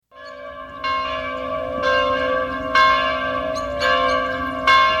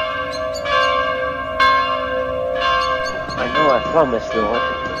I promise, Lord,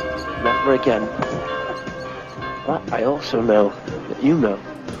 never again. But I also know that you know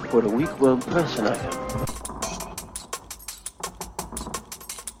what a weak-willed person I am.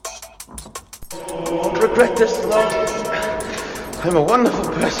 I won't regret this, Lord. I'm a wonderful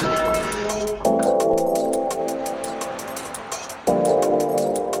person.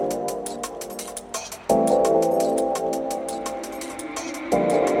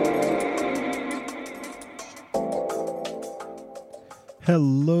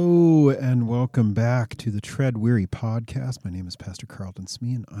 Hello and welcome back to the Tread Weary podcast. My name is Pastor Carlton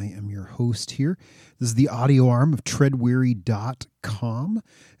Smee and I am your host here. This is the audio arm of treadweary.com,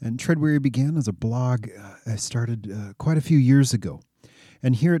 and Tread Weary began as a blog I started quite a few years ago.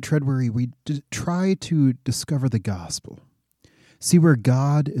 And here at Tread Weary, we try to discover the gospel, see where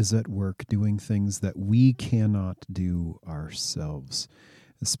God is at work doing things that we cannot do ourselves,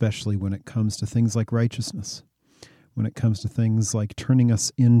 especially when it comes to things like righteousness, when it comes to things like turning us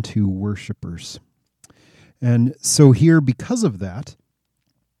into worshipers. And so here, because of that,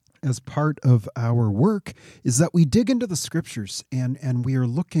 as part of our work, is that we dig into the scriptures and we are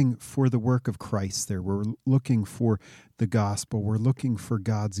looking for the work of Christ there. We're looking for the gospel. We're looking for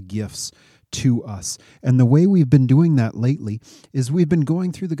God's gifts to us. And the way we've been doing that lately is we've been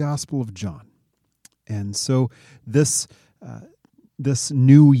going through the Gospel of John. And so this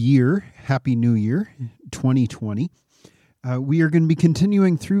new year, Happy New Year, 2020, we are going to be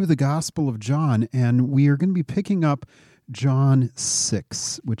continuing through the Gospel of John, and we are going to be picking up John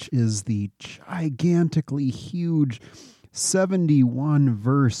 6, which is the gigantically huge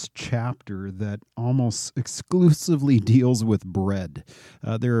 71-verse chapter that almost exclusively deals with bread.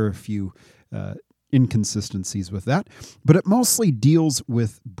 There are a few inconsistencies with that, but it mostly deals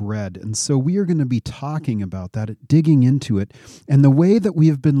with bread. And so we are going to be talking about that, digging into it. And the way that we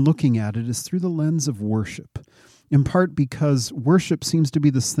have been looking at it is through the lens of worship, in part because worship seems to be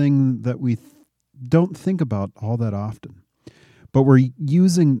this thing that we don't think about all that often. But we're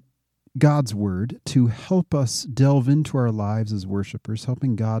using God's word to help us delve into our lives as worshipers,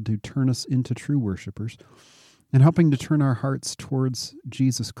 helping God to turn us into true worshipers, and helping to turn our hearts towards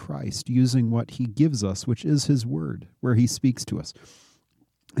Jesus Christ, using what he gives us, which is his word, where he speaks to us.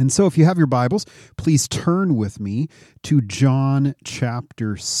 And so if you have your Bibles, please turn with me to John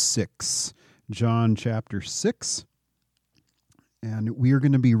chapter 6. John chapter 6. And we are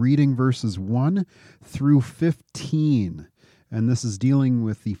going to be reading verses 1 through 15. And this is dealing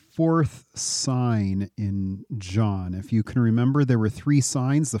with the fourth sign in John. If you can remember, there were three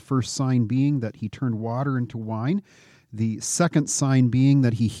signs. The first sign being that he turned water into wine. The second sign being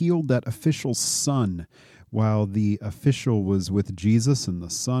that he healed that official's son while the official was with Jesus and the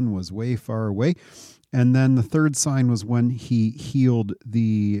son was way far away. And then the third sign was when he healed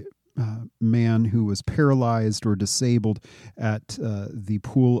the man who was paralyzed or disabled at the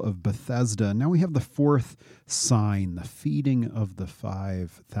pool of Bethesda. Now we have the fourth sign, the feeding of the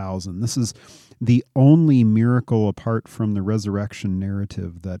 5,000. This is the only miracle apart from the resurrection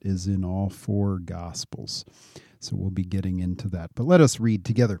narrative that is in all four Gospels. So we'll be getting into that. But let us read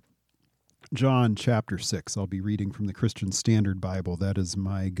together. John chapter 6. I'll be reading from the Christian Standard Bible. That is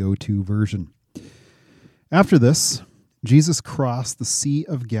my go-to version. After this, Jesus crossed the Sea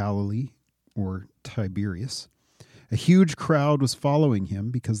of Galilee, or Tiberias. A huge crowd was following him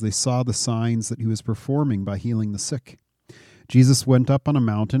because they saw the signs that he was performing by healing the sick. Jesus went up on a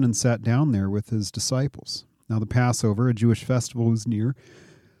mountain and sat down there with his disciples. Now the Passover, a Jewish festival, was near.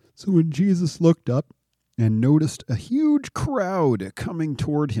 So when Jesus looked up and noticed a huge crowd coming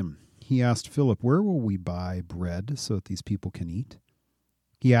toward him, he asked Philip, "Where will we buy bread so that these people can eat?"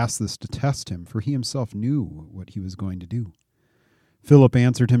 He asked this to test him, for he himself knew what he was going to do. Philip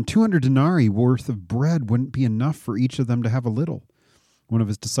answered him, 200 denarii worth of bread wouldn't be enough for each of them to have a little. One of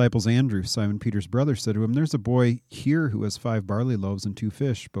his disciples, Andrew, Simon Peter's brother, said to him, "There's a boy here who has 5 barley loaves and 2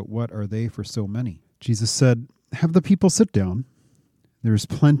 fish, but what are they for so many?" Jesus said, "Have the people sit down." There is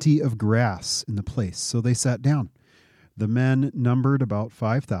plenty of grass in the place, so they sat down. The men numbered about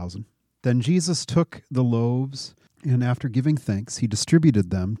 5,000. Then Jesus took the loaves, and after giving thanks, he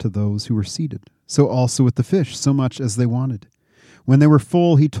distributed them to those who were seated. So also with the fish, so much as they wanted. When they were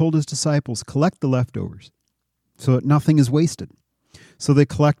full, he told his disciples, "Collect the leftovers, so that nothing is wasted." So they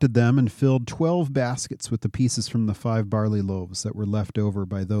collected them and filled 12 baskets with the pieces from the 5 barley loaves that were left over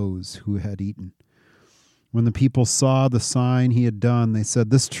by those who had eaten. When the people saw the sign he had done, they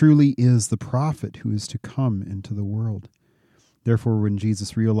said, "This truly is the prophet who is to come into the world." Therefore, when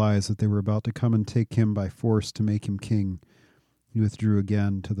Jesus realized that they were about to come and take him by force to make him king, he withdrew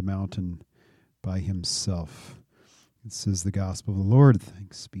again to the mountain by himself. This is the gospel of the Lord.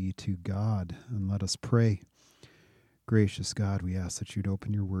 Thanks be to God. And let us pray. Gracious God, we ask that you'd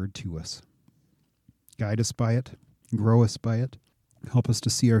open your word to us. Guide us by it, grow us by it. Help us to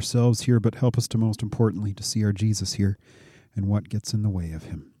see ourselves here, but help us to, most importantly, to see our Jesus here and what gets in the way of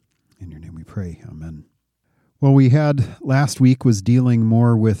him. In your name we pray. Amen. Well, we had last week was dealing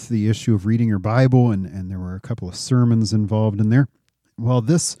more with the issue of reading your Bible, and there were a couple of sermons involved in there. Well,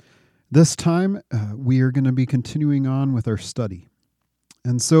 this time we are going to be continuing on with our study.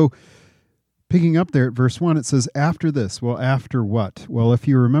 And so picking up there at verse 1, it says, after this. Well, after what? Well, if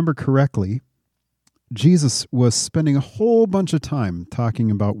you remember correctly, Jesus was spending a whole bunch of time talking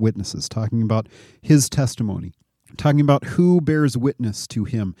about witnesses, talking about his testimony, talking about who bears witness to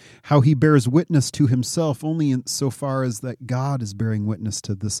him, how he bears witness to himself only insofar as that God is bearing witness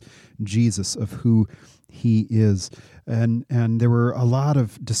to this Jesus of who he is. And there were a lot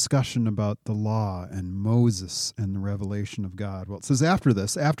of discussion about the law and Moses and the revelation of God. Well, it says after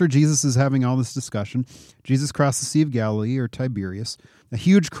this, after Jesus is having all this discussion, Jesus crossed the Sea of Galilee, or Tiberias. A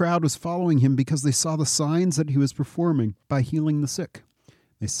huge crowd was following him because they saw the signs that he was performing by healing the sick.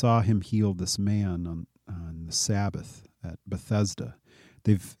 They saw him heal this man on the Sabbath at Bethesda.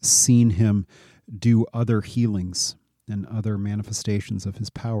 They've seen him do other healings and other manifestations of his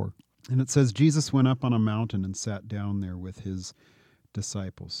power. And it says Jesus went up on a mountain and sat down there with his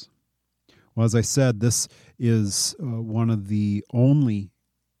disciples. Well, as I said, this is one of the only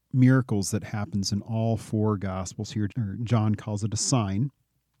miracles that happens in all four Gospels. Here, John calls it a sign.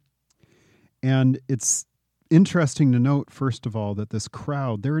 And it's interesting to note, first of all, that this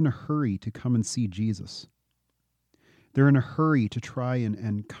crowd, they're in a hurry to come and see Jesus. They're in a hurry to try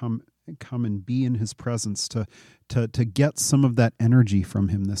and come and be in his presence, to get some of that energy from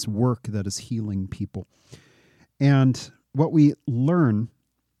him, this work that is healing people. And what we learn,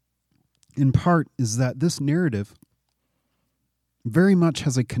 in part, is that this narrative very much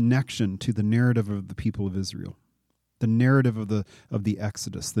has a connection to the narrative of the people of Israel, the narrative of the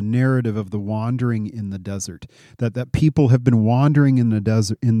Exodus, the narrative of the wandering in the desert, that people have been wandering in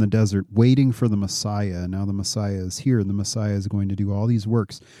the desert, waiting for the Messiah, and now the Messiah is here, and the Messiah is going to do all these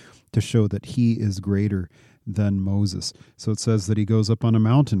works to show that he is greater than Moses. So it says that he goes up on a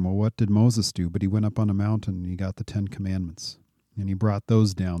mountain. Well, what did Moses do? But he went up on a mountain and he got the 10 Commandments, and he brought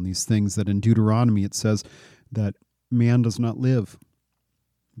those down, these things that in Deuteronomy it says that man does not live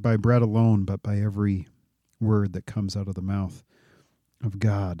by bread alone, but by every word that comes out of the mouth of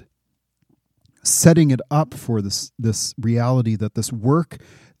God. Setting it up for this reality that this work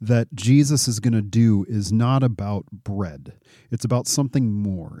that Jesus is going to do is not about bread. It's about something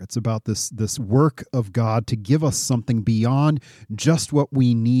more. It's about this work of God to give us something beyond just what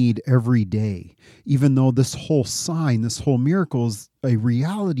we need every day. Even though this whole sign, this whole miracle is a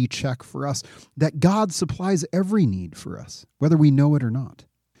reality check for us that God supplies every need for us, whether we know it or not.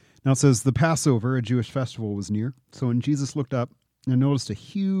 Now it says the Passover, a Jewish festival, was near. So when Jesus looked up and noticed a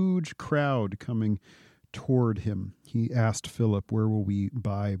huge crowd coming toward him, he asked Philip, where will we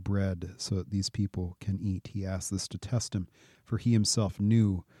buy bread so that these people can eat? He asked this to test him, for he himself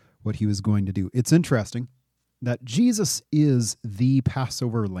knew what he was going to do. It's interesting that Jesus is the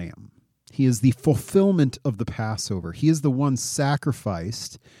Passover lamb. He is the fulfillment of the Passover. He is the one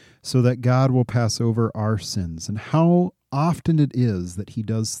sacrificed so that God will pass over our sins. And how often it is that he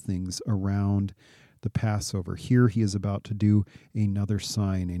does things around the Passover. Here he is about to do another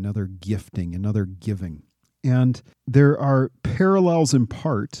sign, another gifting, another giving. And there are parallels in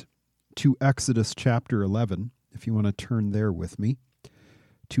part to Exodus chapter 11, if you want to turn there with me,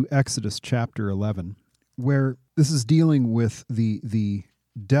 to Exodus chapter 11, where this is dealing with the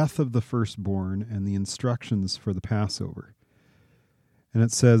death of the firstborn and the instructions for the Passover. And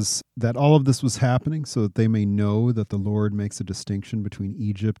it says that all of this was happening so that they may know that the Lord makes a distinction between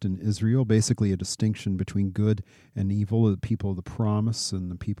Egypt and Israel, basically a distinction between good and evil, the people of the promise and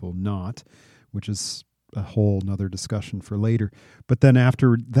the people not, which is a whole nother discussion for later. But then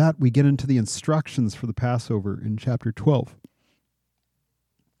after that, we get into the instructions for the Passover in chapter 12.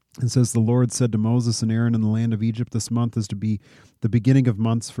 It says, the Lord said to Moses and Aaron in the land of Egypt, this month is to be the beginning of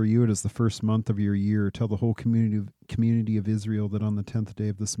months for you. It is the first month of your year. Tell the whole community of Israel that on the 10th day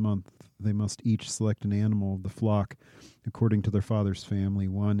of this month, they must each select an animal of the flock according to their father's family,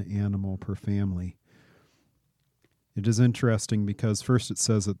 one animal per family. It is interesting because first it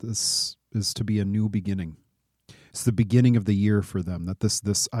says that this is to be a new beginning. It's the beginning of the year for them, that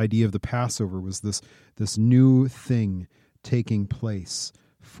this idea of the Passover was this new thing taking place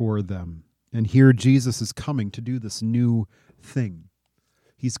for them. And here Jesus is coming to do this new thing.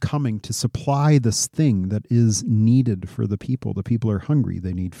 He's coming to supply this thing that is needed for the people. The people are hungry.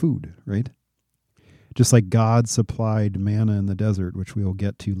 They need food, right? Just like God supplied manna in the desert, which we'll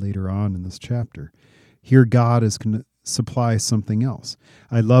get to later on in this chapter. Here God is supply something else.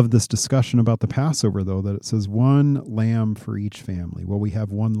 I love this discussion about the Passover, though, that it says one lamb for each family. Well, we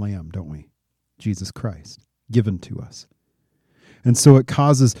have one lamb, don't we? Jesus Christ, given to us. And so it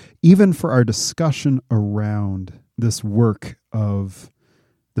causes, even for our discussion around this work of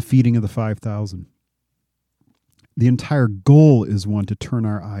the feeding of the 5,000, the entire goal is one, to turn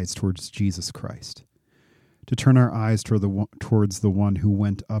our eyes towards Jesus Christ, to turn our eyes towards the one who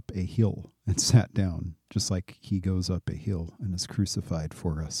went up a hill and sat down, just like he goes up a hill and is crucified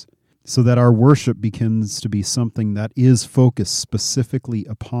for us, so that our worship begins to be something that is focused specifically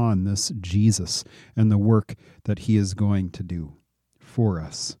upon this Jesus and the work that he is going to do for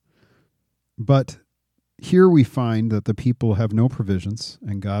us. But here we find that the people have no provisions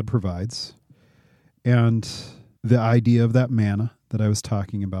and God provides. And the idea of that manna that I was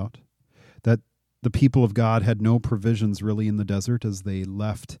talking about, that the people of God had no provisions really in the desert as they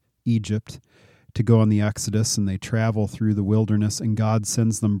left Egypt to go on the Exodus, and they travel through the wilderness, and God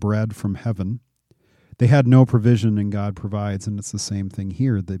sends them bread from heaven. They had no provision, and God provides, and it's the same thing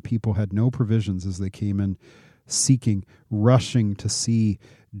here. The people had no provisions as they came in seeking, rushing to see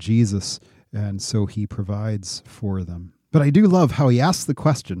Jesus, and so he provides for them. But I do love how he asks the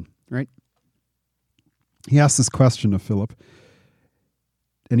question, right? He asks this question of Philip,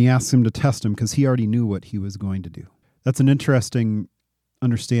 and he asks him to test him because he already knew what he was going to do. That's an interesting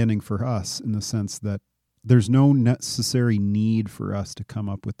understanding for us in the sense that there's no necessary need for us to come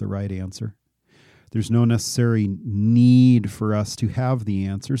up with the right answer. There's no necessary need for us to have the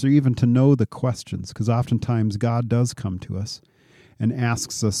answers or even to know the questions, because oftentimes God does come to us and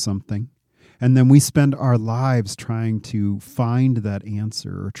asks us something, and then we spend our lives trying to find that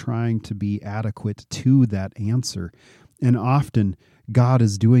answer or trying to be adequate to that answer. And often God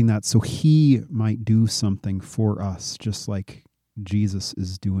is doing that so he might do something for us, just like Jesus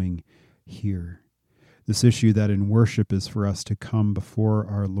is doing here. This issue that in worship is for us to come before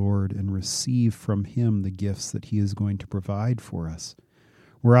our Lord and receive from him the gifts that he is going to provide for us.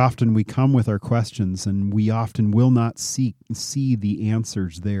 Where often we come with our questions and we often will not see the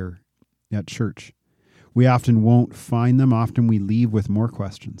answers there at church. We often won't find them. Often we leave with more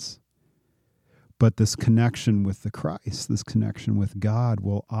questions. But this connection with the Christ, this connection with God,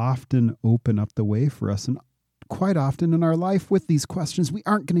 will often open up the way for us. And quite often in our life with these questions, we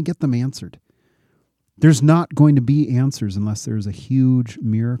aren't going to get them answered. There's not going to be answers unless there's a huge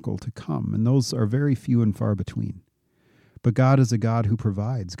miracle to come. And those are very few and far between. But God is a God who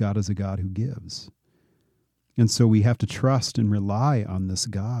provides. God is a God who gives. And so we have to trust and rely on this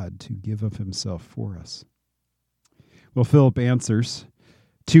God to give of himself for us. Well, Philip answers,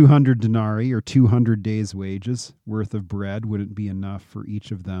 200 denarii or 200 days' wages worth of bread wouldn't be enough for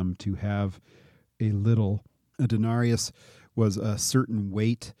each of them to have a little. A denarius was a certain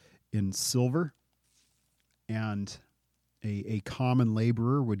weight in silver, and a common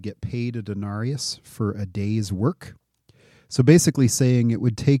laborer would get paid a denarius for a day's work. So basically saying it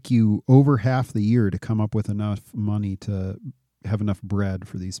would take you over half the year to come up with enough money to have enough bread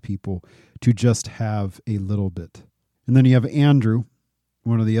for these people to just have a little bit. And then you have Andrew,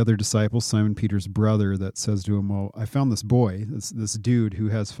 one of the other disciples, Simon Peter's brother, that says to him, well, I found this boy, this dude who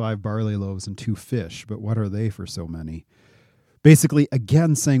has 5 barley loaves and 2 fish, but what are they for so many? Basically,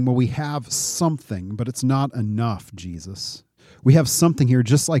 again, saying, well, we have something, but it's not enough, Jesus. We have something here,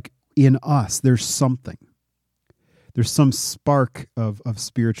 just like in us, there's something. There's some spark of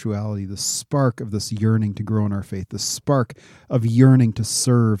spirituality, the spark of this yearning to grow in our faith, the spark of yearning to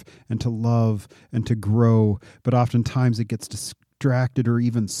serve and to love and to grow. But oftentimes it gets distracted or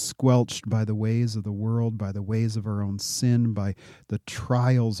even squelched by the ways of the world, by the ways of our own sin, by the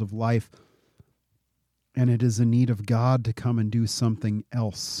trials of life. And it is in need of God to come and do something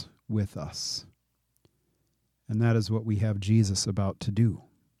else with us. And that is what we have Jesus about to do.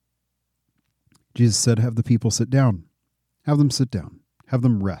 Jesus said, have the people sit down. Have them sit down. Have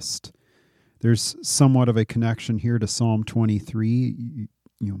them rest. There's somewhat of a connection here to Psalm 23,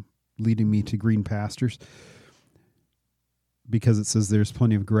 leading me to green pastures, because it says there's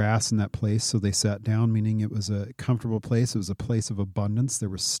plenty of grass in that place, so they sat down, meaning it was a comfortable place. It was a place of abundance. There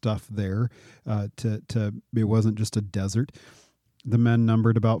was stuff there. It wasn't just a desert. The men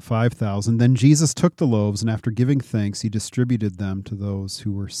numbered about 5,000. Then Jesus took the loaves, and after giving thanks, he distributed them to those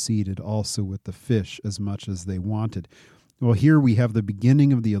who were seated, also with the fish, as much as they wanted. Well, here we have the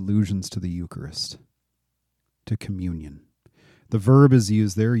beginning of the allusions to the Eucharist, to communion. The verb is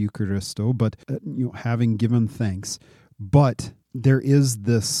used there, Eucharisto, but having given thanks. But there is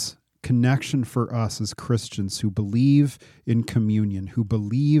this connection for us as Christians who believe in communion, who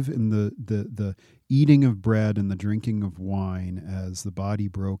believe in the eating of bread and the drinking of wine as the body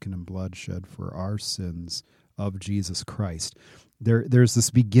broken and blood shed for our sins of Jesus Christ. There's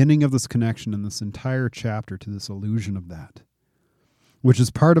this beginning of this connection in this entire chapter to this illusion of that, which is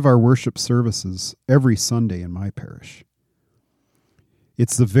part of our worship services every Sunday in my parish.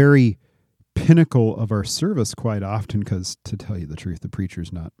 It's the very pinnacle of our service quite often because, to tell you the truth, the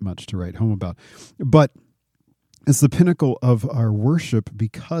preacher's not much to write home about. But it's the pinnacle of our worship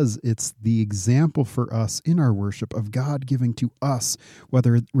because it's the example for us in our worship of God giving to us,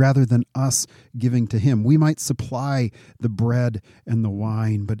 rather than us giving to him. We might supply the bread and the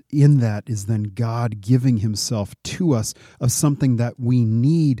wine, but in that is then God giving himself to us of something that we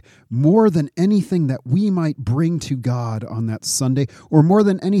need more than anything that we might bring to God on that Sunday, or more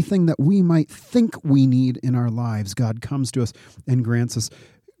than anything that we might think we need in our lives. God comes to us and grants us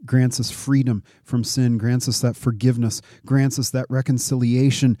freedom from sin, grants us that forgiveness, grants us that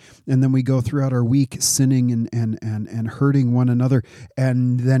reconciliation. And then we go throughout our week sinning and hurting one another.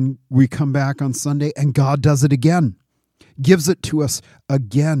 And then we come back on Sunday and God does it again, gives it to us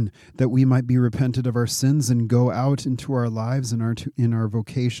again, that we might be repentant of our sins and go out into our lives and in our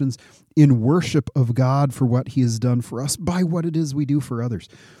vocations in worship of God for what he has done for us by what it is we do for others.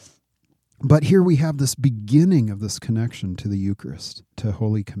 But here we have this beginning of this connection to the Eucharist, to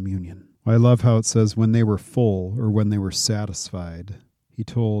Holy Communion. I love how it says, when they were full, or when they were satisfied, he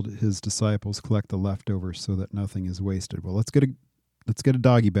told his disciples, collect the leftovers so that nothing is wasted. Well, let's get a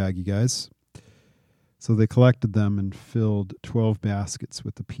doggy bag, you guys. So they collected them and filled 12 baskets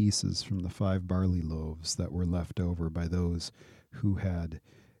with the pieces from the 5 barley loaves that were left over by those who had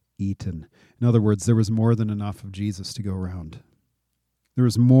eaten. In other words, there was more than enough of Jesus to go around. There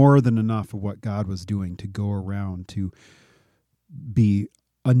was more than enough of what God was doing to go around, to be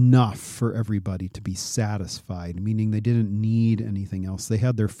enough for everybody to be satisfied, meaning they didn't need anything else. They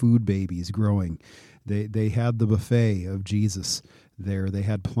had their food babies growing. They had the buffet of Jesus there. They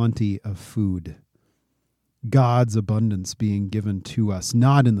had plenty of food. God's abundance being given to us,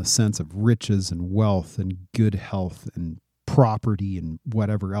 not in the sense of riches and wealth and good health and property and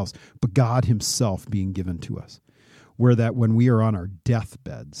whatever else, but God himself being given to us. Where that when we are on our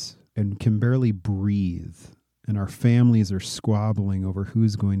deathbeds and can barely breathe, and our families are squabbling over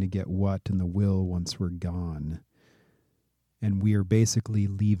who's going to get what in the will once we're gone, and we are basically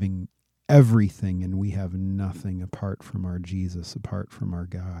leaving everything, and we have nothing apart from our Jesus, apart from our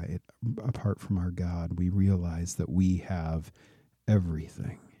God, we realize that we have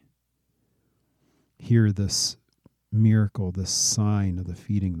everything. Here, this miracle, this sign of the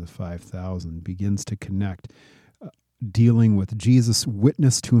feeding of the 5,000 begins to connect, dealing with Jesus'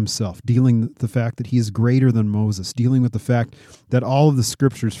 witness to himself, dealing with the fact that he is greater than Moses, dealing with the fact that all of the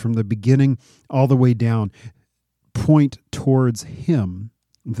scriptures from the beginning all the way down point towards him,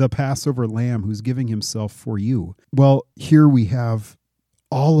 the Passover lamb who's giving himself for you. Well, here we have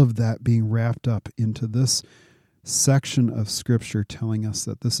all of that being wrapped up into this section of scripture telling us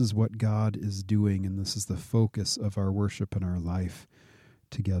that this is what God is doing, and this is the focus of our worship and our life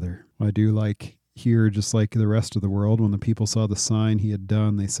together. I do like here, just like the rest of the world, when the people saw the sign he had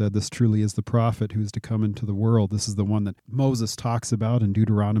done, they said, this truly is the prophet who is to come into the world. This is the one that Moses talks about in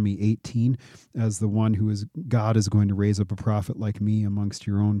Deuteronomy 18 as the one who is, God is going to raise up a prophet like me amongst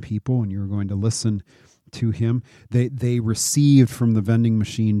your own people, and you're going to listen to him. They received from the vending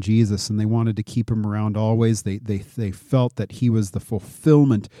machine Jesus, and they wanted to keep him around always. They felt that he was the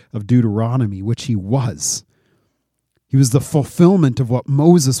fulfillment of Deuteronomy, which he was. He was the fulfillment of what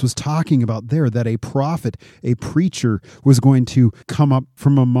Moses was talking about there, that a prophet, a preacher, was going to come up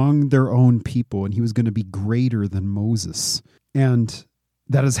from among their own people, and he was going to be greater than Moses. And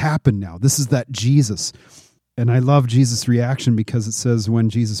that has happened now. This is that Jesus. And I love Jesus' reaction, because it says when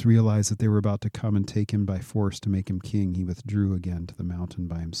Jesus realized that they were about to come and take him by force to make him king, he withdrew again to the mountain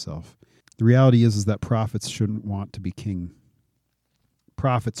by himself. The reality is that prophets shouldn't want to be king.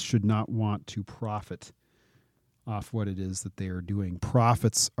 Prophets should not want to profit off what it is that they are doing.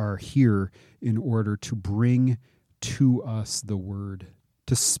 Prophets are here in order to bring to us the word,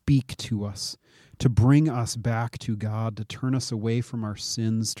 to speak to us, to bring us back to God, to turn us away from our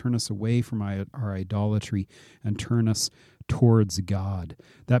sins, turn us away from our idolatry, and turn us towards God.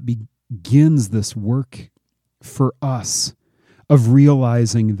 That begins this work for us of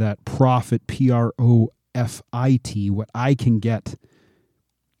realizing that profit, P-R-O-F-I-T, what I can get,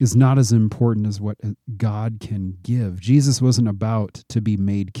 is not as important as what God can give. Jesus wasn't about to be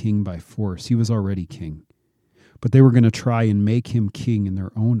made king by force. He was already king. But they were going to try and make him king in their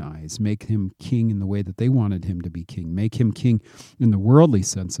own eyes, make him king in the way that they wanted him to be king, make him king in the worldly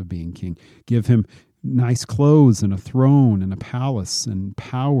sense of being king, give him nice clothes and a throne and a palace and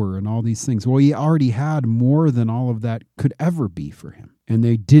power and all these things. Well, he already had more than all of that could ever be for him. And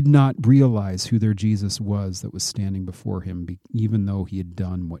they did not realize who their Jesus was that was standing before him, even though he had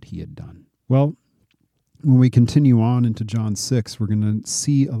done what he had done. Well, when we continue on into John 6, we're going to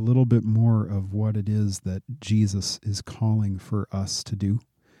see a little bit more of what it is that Jesus is calling for us to do,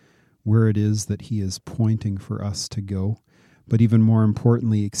 where it is that he is pointing for us to go, but even more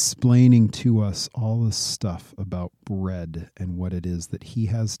importantly, explaining to us all this stuff about bread and what it is that he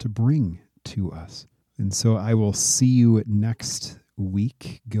has to bring to us. And so I will see you next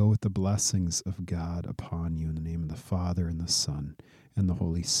week. Go with the blessings of God upon you in the name of the Father and the Son and the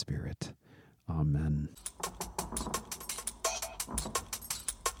Holy Spirit. Amen.